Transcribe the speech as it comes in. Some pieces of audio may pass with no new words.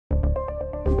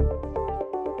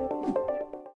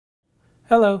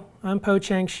Hello, I'm Po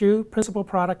Chang Shu, Principal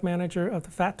Product Manager of the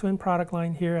FatTwin product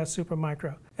line here at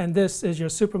Supermicro, and this is your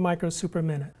Supermicro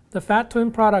Superminute. The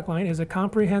FatTwin product line is a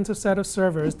comprehensive set of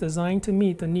servers designed to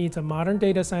meet the needs of modern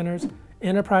data centers,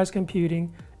 enterprise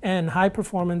computing, and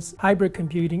high-performance hybrid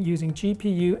computing using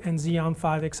GPU and Xeon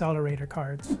Phi accelerator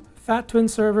cards. FatTwin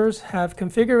servers have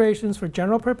configurations for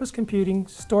general-purpose computing,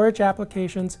 storage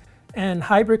applications, and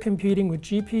hybrid computing with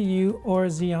GPU or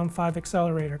Xeon Phi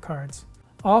accelerator cards.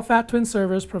 All FatTwin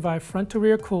servers provide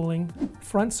front-to-rear cooling,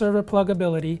 front server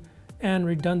pluggability, and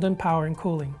redundant power and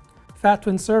cooling.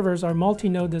 FatTwin servers are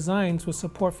multi-node designs with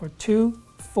support for 2,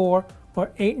 4,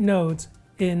 or 8 nodes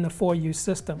in the 4U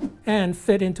system, and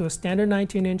fit into a standard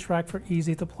 19-inch rack for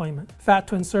easy deployment.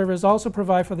 FatTwin servers also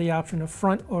provide for the option of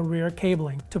front or rear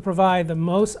cabling to provide the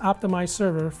most optimized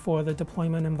server for the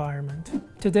deployment environment.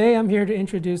 Today I'm here to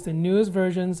introduce the newest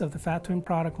versions of the FatTwin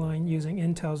product line using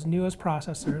Intel's newest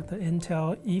processor, the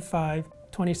Intel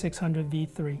E5-2600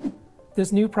 V3.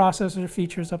 This new processor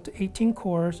features up to 18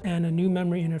 cores and a new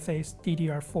memory interface,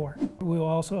 DDR4. We will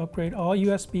also upgrade all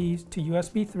USBs to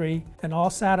USB 3, and all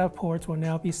SATA ports will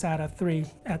now be SATA 3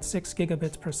 at 6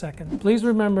 gigabits per second. Please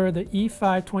remember the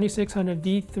E5-2600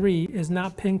 V3 is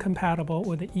not pin compatible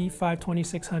with the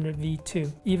E5-2600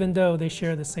 V2, even though they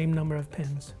share the same number of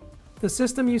pins. The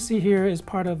system you see here is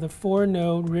part of the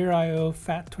 4-node rear I/O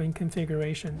FatTwin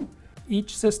configuration.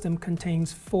 Each system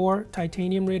contains 4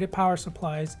 titanium-rated power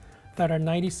supplies that are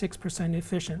 96%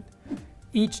 efficient.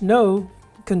 Each node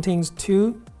contains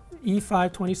 2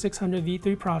 E5-2600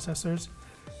 V3 processors,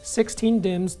 16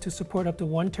 DIMMs to support up to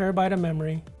 1 terabyte of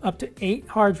memory, up to 8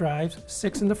 hard drives,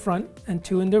 6 in the front and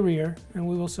 2 in the rear, and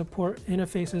we will support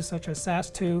interfaces such as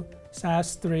SAS2,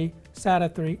 SAS3,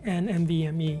 SATA 3, and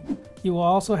NVMe. You will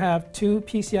also have 2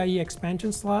 PCI-E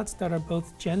expansion slots that are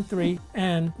both Gen 3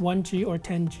 and 1G or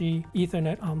 10G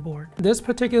Ethernet on board. This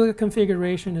particular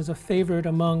configuration is a favorite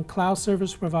among cloud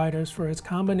service providers for its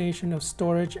combination of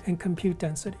storage and compute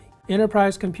density.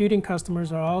 Enterprise computing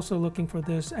customers are also looking for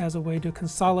this as a way to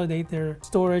consolidate their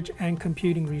storage and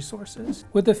computing resources.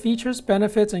 With the features,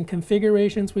 benefits, and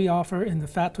configurations we offer in the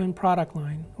FatTwin product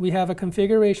line, we have a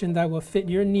configuration that will fit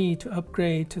your need to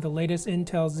upgrade to the latest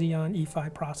Intel Xeon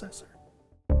E5 processor.